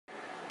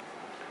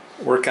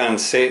Work on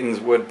Satan's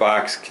wood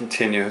box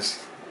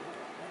continues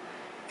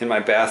in my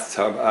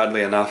bathtub,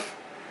 oddly enough.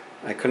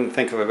 I couldn't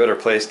think of a better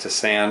place to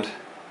sand.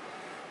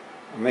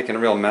 I'm making a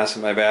real mess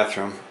of my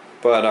bathroom.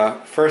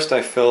 But first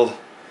I filled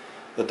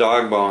the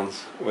dog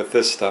bones with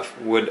this stuff,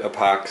 wood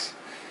epox.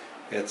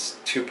 It's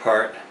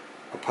 2-part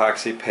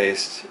epoxy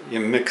paste.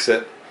 You mix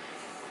it,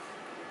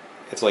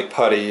 it's like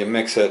putty, you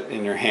mix it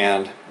in your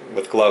hand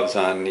with gloves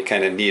on and you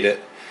kind of knead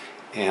it.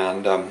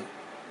 And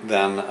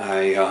then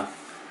I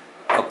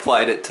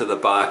applied it to the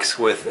box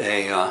with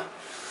a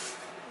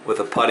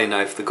putty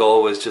knife. The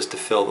goal was just to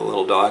fill the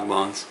little dog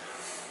bones.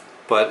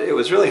 But it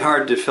was really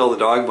hard to fill the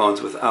dog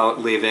bones without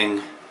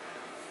leaving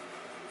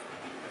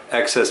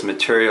excess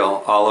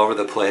material all over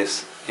the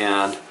place.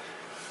 And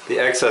the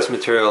excess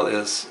material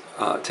is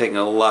taking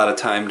a lot of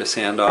time to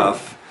sand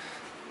off.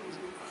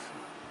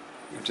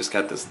 I've just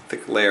got this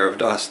thick layer of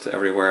dust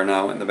everywhere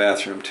now in the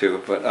bathroom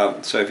too.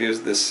 But so I've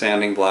used this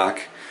sanding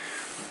block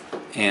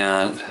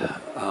and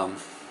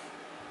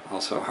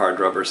also a hard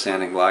rubber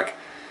sanding block.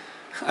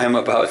 I'm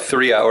about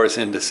 3 hours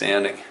into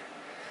sanding,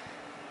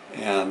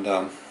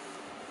 and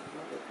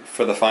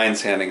for the fine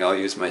sanding I'll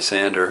use my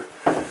sander,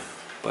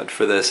 but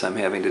for this I'm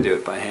having to do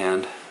it by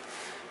hand.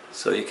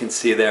 So you can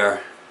see there's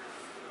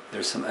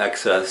some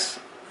excess,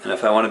 and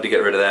if I wanted to get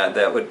rid of that,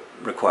 that would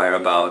require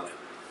about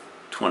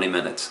 20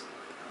 minutes,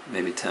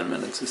 maybe 10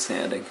 minutes of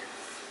sanding.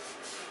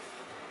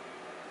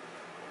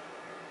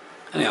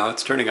 Anyhow,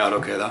 it's turning out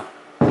okay though.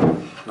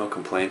 No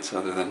complaints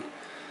other than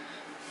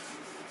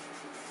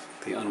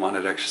the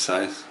unwanted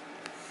exercise.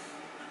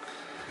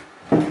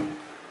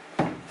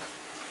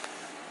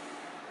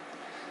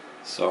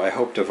 So I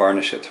hope to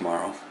varnish it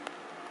tomorrow.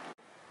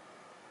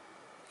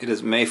 It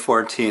is May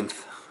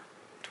 14th,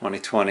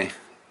 2020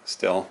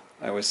 still.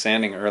 I was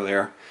sanding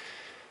earlier.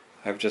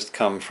 I've just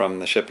come from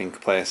the shipping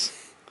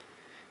place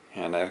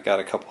and I've got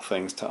a couple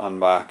things to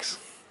unbox.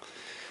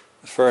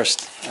 The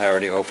first I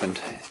already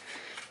opened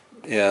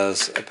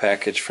is a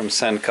package from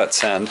Send Cut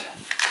Send.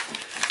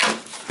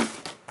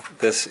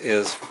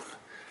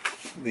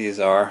 These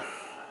are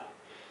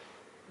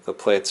the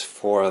plates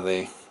for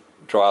the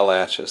draw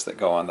latches that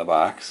go on the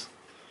box.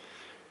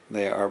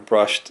 They are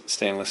brushed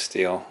stainless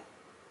steel.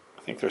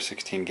 I think they're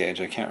 16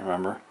 gauge, I can't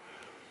remember.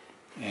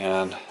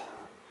 And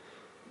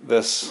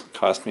this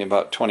cost me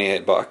about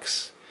 28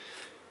 bucks.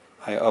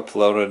 I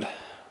uploaded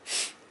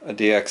a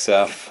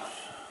DXF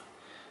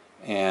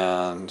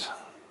and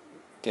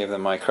gave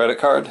them my credit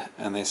card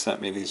and they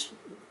sent me these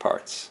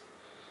parts.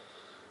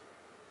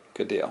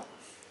 Good deal.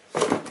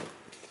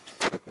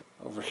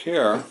 Over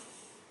here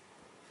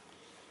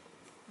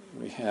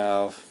we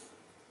have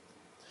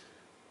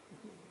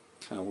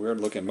kind of weird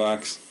looking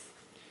box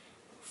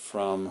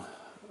from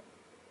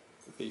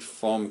the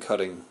foam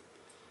cutting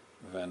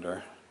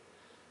vendor.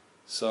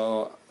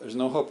 So there's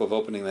no hope of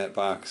opening that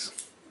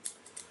box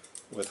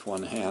with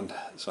one hand,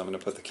 so I'm going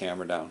to put the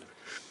camera down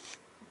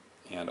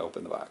and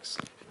open the box.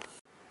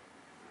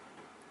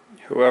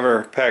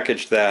 Whoever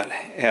packaged that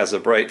has a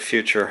bright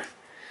future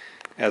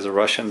as a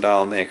Russian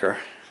doll maker.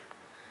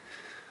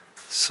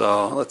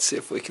 So let's see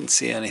if we can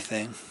see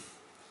anything.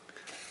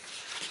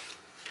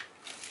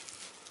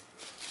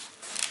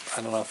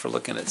 I don't know if we're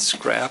looking at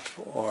scrap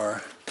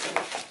or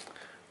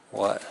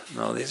what.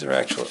 No, these are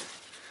actual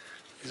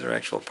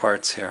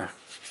parts here.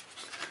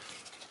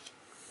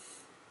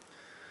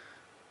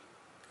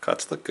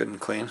 Cuts look good and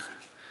clean.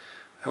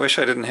 I wish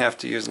I didn't have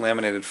to use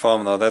laminated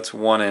foam though. That's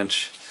 1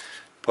 inch,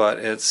 but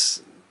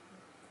it's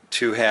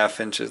 2 1/2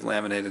 inches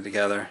laminated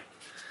together.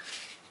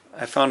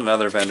 I found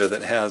another vendor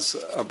that has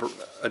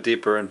a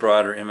deeper and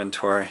broader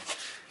inventory,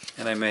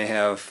 and I may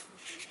have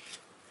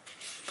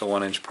the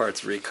 1 inch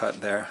parts recut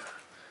there.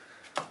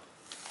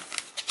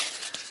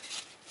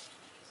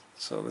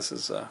 So this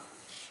is a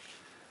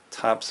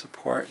top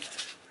support,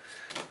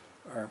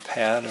 or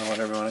pad, or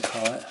whatever you want to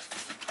call it.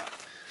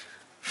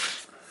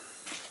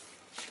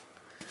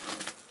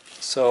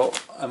 So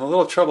I'm a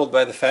little troubled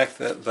by the fact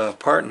that the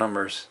part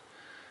numbers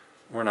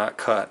were not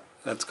cut.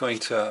 It's going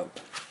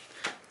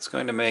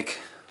to make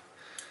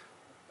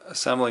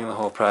assembling the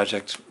whole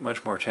project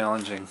much more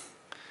challenging.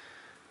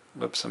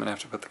 Whoops, I'm going to have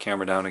to put the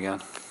camera down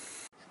again.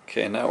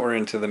 Okay, now we're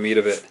into the meat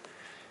of it.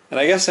 And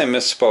I guess I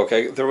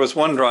misspoke. There was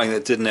one drawing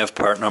that didn't have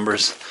part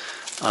numbers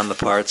on the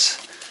parts.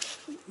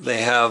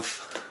 They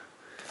have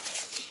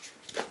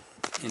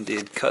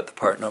indeed cut the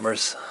part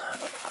numbers.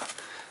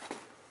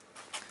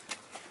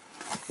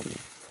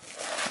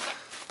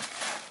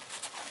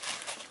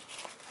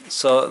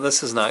 So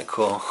this is not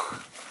cool.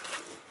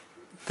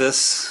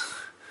 This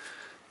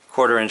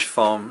 1/4 inch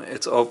foam,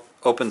 it's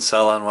open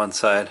cell on one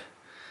side.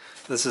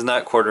 This is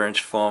not 1/4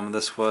 inch foam.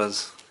 This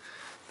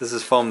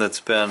is foam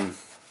that's been,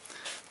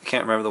 I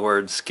can't remember the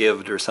word,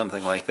 skivved or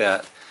something like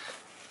that.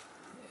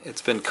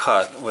 It's been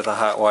cut with a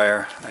hot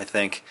wire, I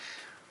think,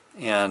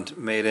 and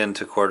made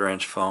into 1/4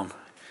 inch foam.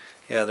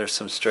 Yeah, there's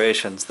some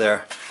striations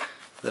there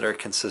that are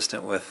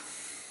consistent with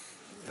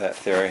that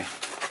theory.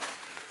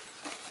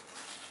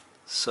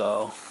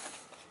 So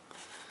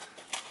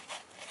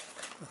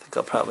I think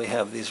I'll probably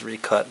have these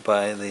recut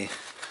by the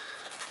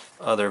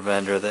other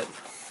vendor that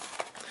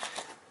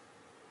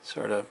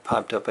sort of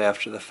popped up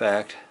after the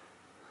fact.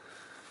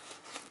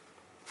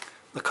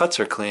 The cuts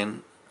are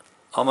clean.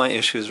 All my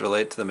issues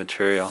relate to the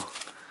material.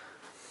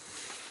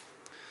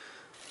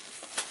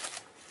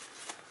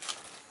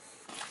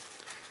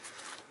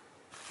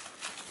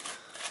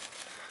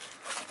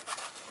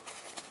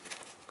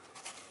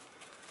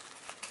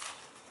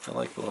 I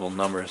like the little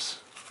numbers.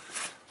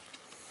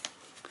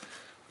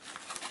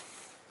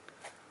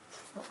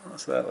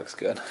 So that looks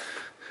good.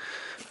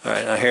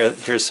 Alright, now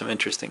here's some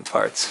interesting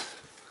parts.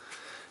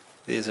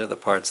 These are the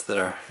parts that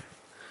are...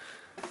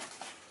 I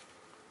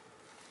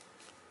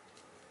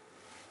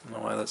don't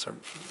know why those are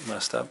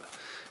messed up.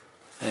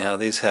 Anyhow,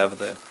 these have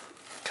the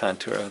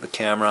contour of the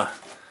camera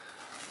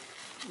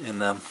in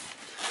them.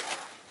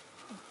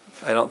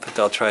 I don't think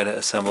I'll try to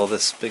assemble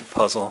this big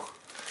puzzle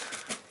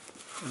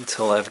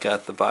until I've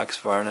got the box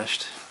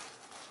varnished.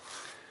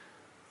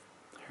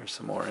 Here's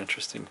some more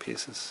interesting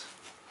pieces.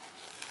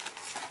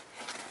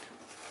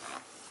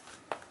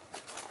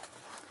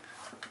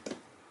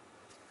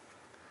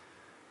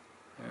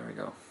 There we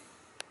go.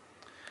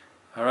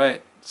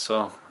 Alright,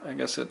 so I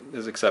guess it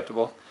is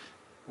acceptable.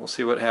 We'll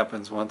see what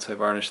happens once I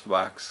varnish the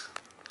box.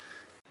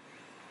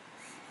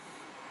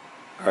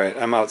 Alright,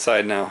 I'm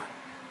outside now.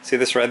 See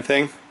this red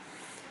thing?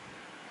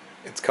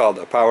 It's called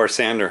a power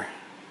sander.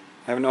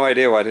 I have no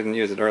idea why I didn't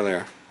use it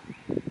earlier.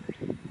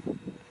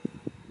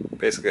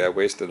 Basically, I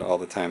wasted all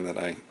the time that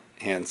I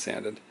hand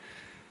sanded.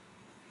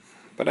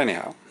 But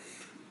anyhow,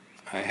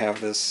 I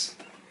have this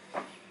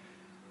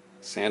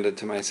sanded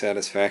to my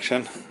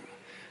satisfaction.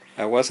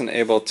 I wasn't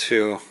able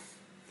to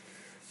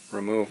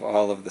remove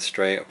all of the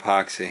stray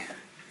epoxy.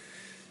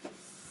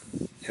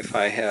 If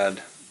I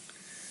had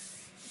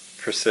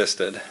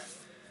persisted,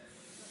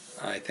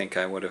 I think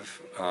I would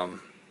have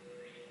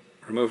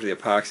removed the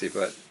epoxy,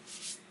 but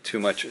too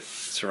much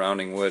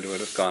surrounding wood would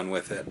have gone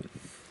with it.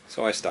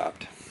 So I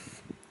stopped.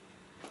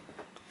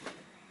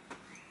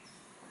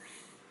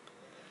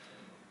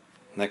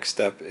 Next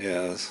step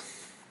is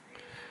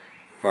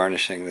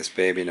varnishing this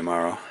baby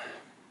tomorrow.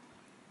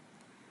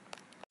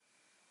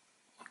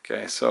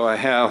 Okay, so I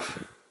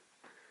have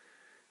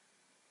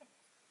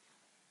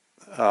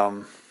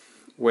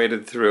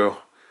waded through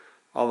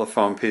all the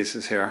foam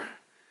pieces here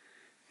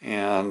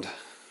and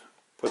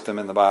put them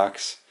in the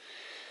box.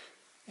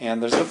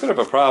 And there's a bit of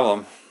a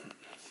problem,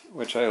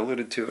 which I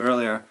alluded to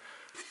earlier.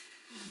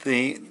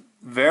 The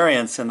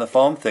variance in the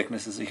foam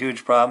thickness is a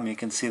huge problem. You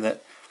can see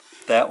that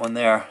that one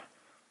there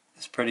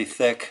is pretty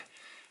thick,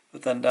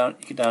 but then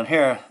down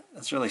here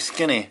it's really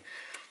skinny.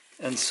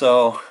 And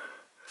so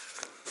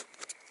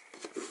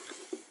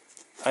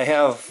I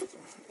have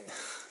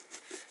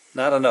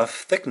not enough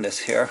thickness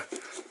here.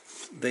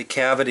 The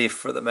cavity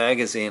for the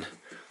magazine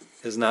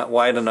is not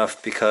wide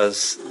enough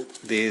because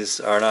these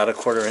are not a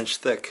 1/4 inch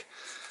thick.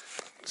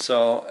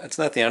 So it's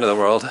not the end of the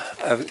world.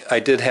 I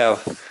did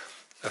have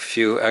a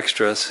few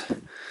extras,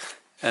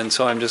 and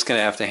so I'm just going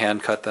to have to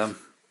hand cut them.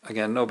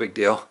 Again, no big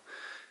deal.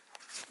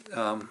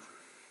 I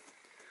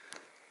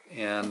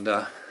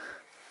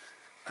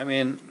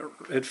mean,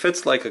 it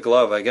fits like a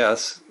glove, I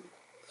guess.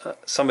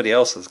 Somebody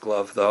else's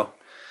glove, though.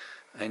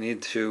 I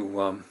need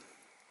to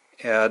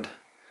add,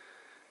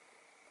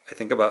 I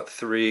think, about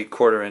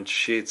 3/4 inch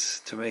sheets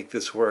to make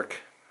this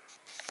work.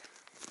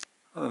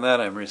 Other than that,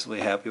 I'm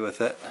reasonably happy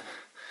with it.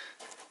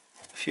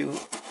 A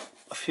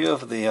few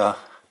of the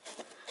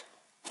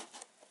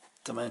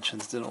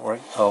dimensions didn't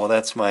work. Oh, well,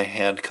 that's my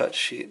hand cut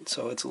sheet,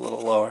 so it's a little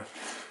lower.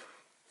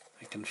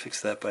 I can fix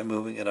that by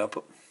moving it up,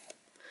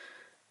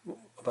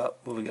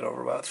 moving it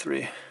over about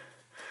 3.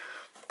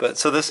 But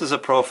so this is a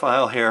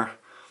profile here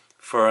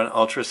for an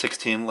Ultra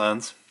 16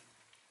 lens,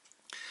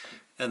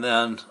 and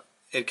then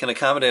it can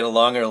accommodate a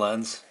longer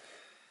lens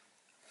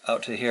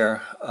out to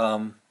here.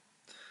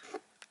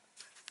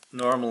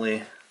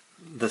 Normally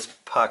this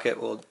pocket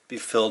will be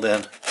filled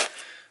in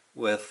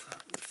with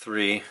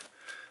 3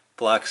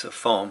 blocks of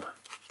foam,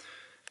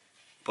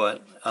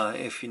 but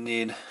if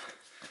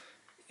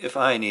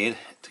I need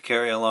to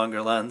carry a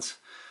longer lens,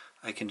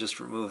 I can just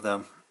remove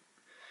them,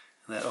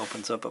 and that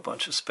opens up a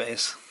bunch of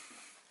space.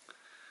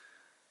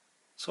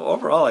 So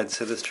overall, I'd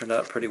say this turned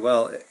out pretty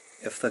well.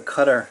 If the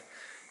cutter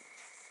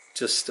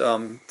just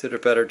did a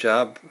better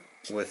job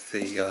with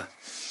the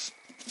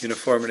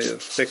uniformity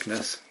of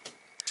thickness,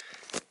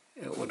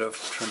 it would have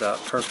turned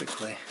out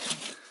perfectly.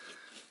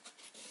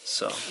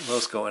 So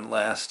those go in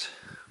last.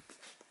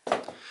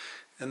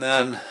 And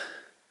then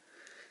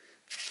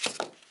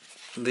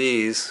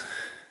these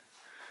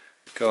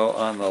go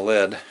on the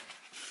lid.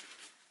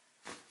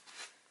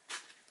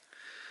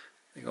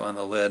 They go on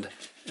the lid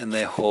and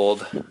they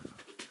hold.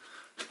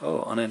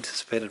 Oh,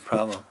 unanticipated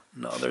problem.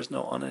 No, there's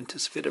no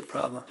unanticipated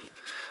problem.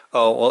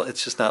 Oh, well,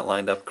 it's just not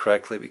lined up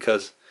correctly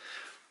because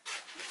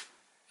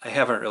I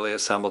haven't really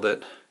assembled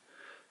it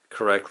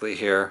correctly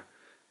here.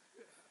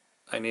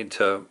 I need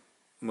to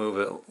move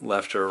it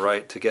left or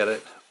right to get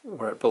it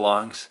where it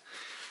belongs.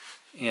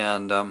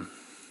 And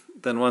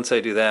then once I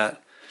do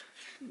that,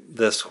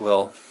 this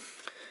will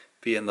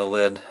be in the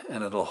lid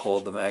and it'll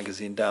hold the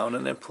magazine down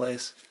and in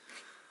place.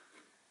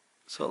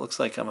 So it looks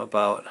like I'm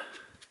about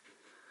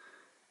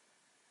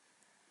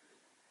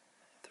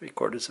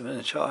 3/4 of an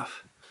inch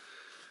off.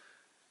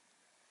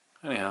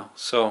 Anyhow,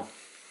 so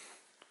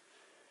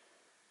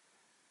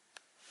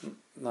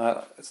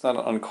it's not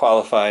an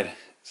unqualified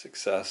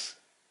success.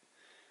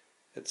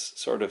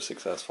 It's sort of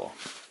successful.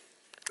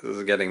 This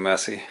is getting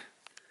messy.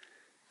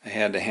 I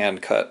had to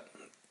hand cut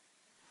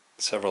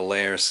several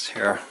layers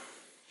here.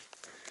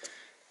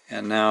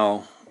 And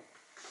now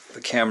the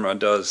camera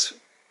does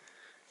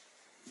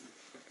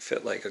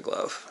fit like a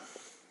glove.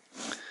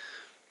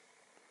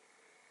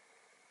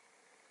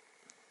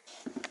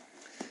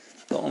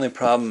 The only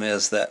problem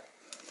is that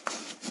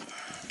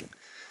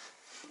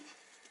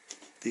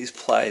these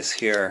plies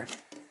here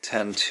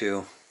tend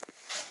to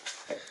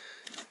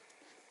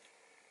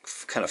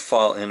kind of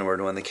fall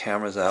inward when the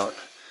camera's out,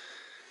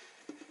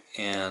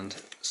 and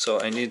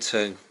so I need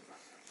to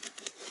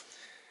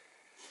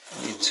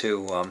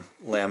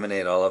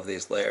laminate all of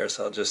these layers.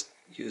 I'll just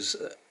use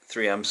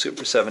 3M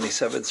Super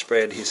 77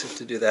 spray adhesive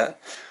to do that,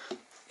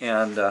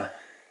 and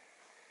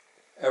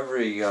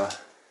every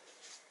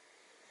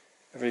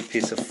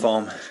piece of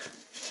foam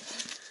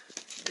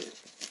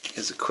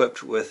is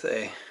equipped with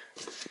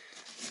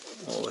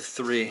with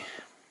 3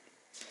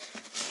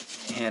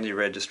 handy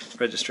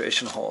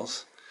registration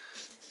holes.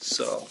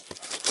 So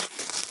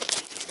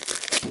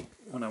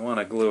when I want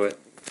to glue it,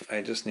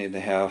 I just need to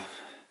have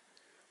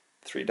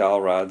 3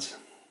 dowel rods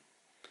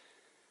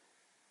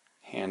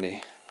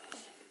handy.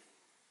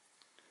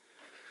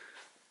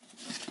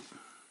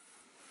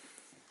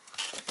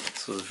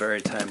 This was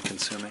very time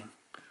consuming.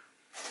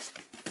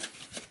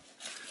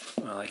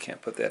 Well, I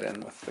can't put that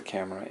in with the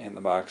camera in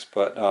the box,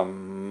 but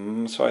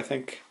so I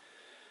think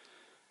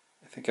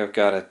I've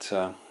got it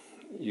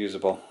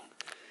usable.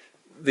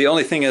 The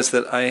only thing is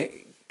that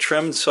I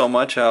trimmed so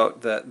much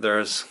out that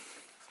there's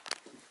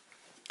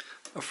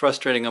a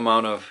frustrating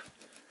amount of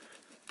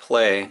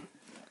play.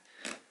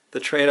 The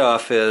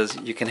trade-off is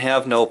you can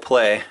have no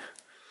play,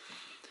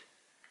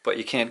 but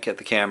you can't get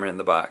the camera in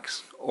the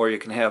box. Or you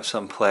can have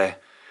some play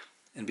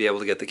and be able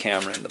to get the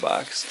camera in the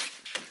box.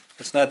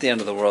 It's not the end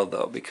of the world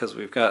though, because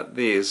we've got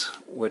these,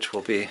 which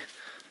will be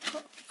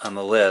on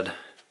the lid,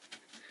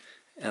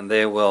 and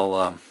they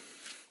will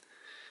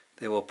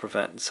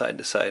prevent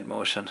side-to-side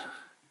motion.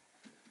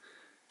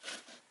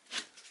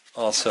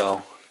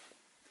 Also,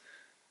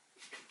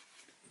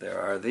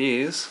 there are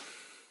these.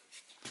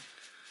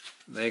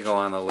 They go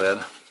on the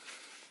lid,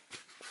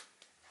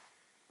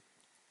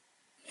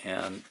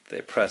 and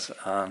they press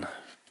on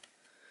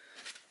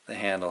the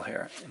handle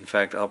here. In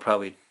fact, I'll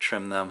probably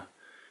trim them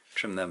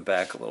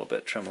back a little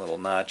bit, trim a little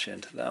notch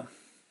into them.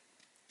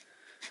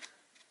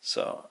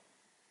 So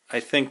I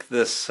think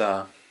this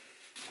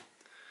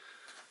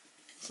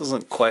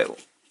isn't quite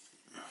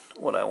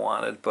what I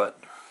wanted,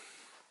 but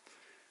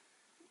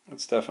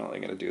it's definitely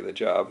going to do the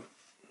job.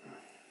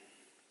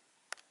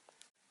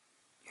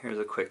 Here's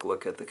a quick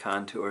look at the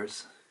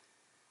contours.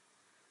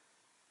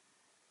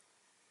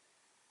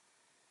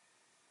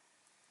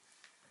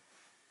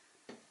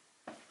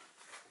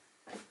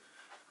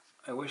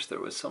 I wish there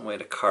was some way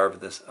to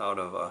carve this out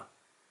of a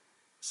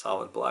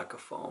solid block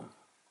of foam.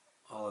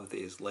 All of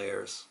these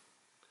layers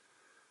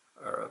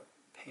are a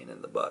pain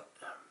in the butt.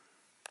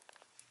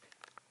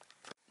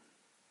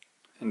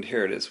 And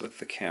here it is with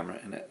the camera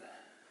in it.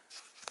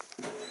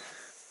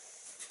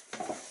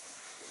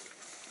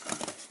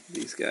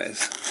 These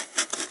guys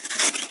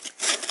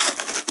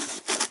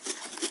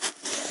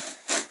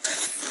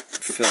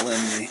fill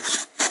in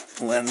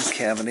the lens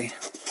cavity.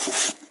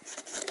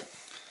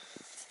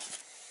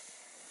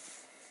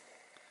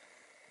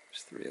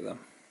 There's 3 of them.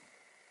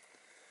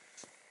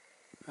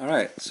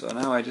 Alright, so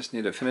now I just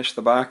need to finish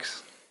the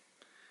box.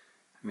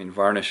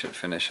 Varnish it,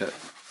 finish it.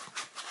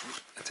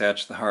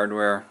 Attach the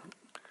hardware,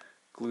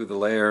 glue the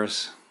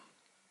layers,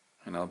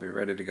 and I'll be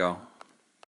ready to go.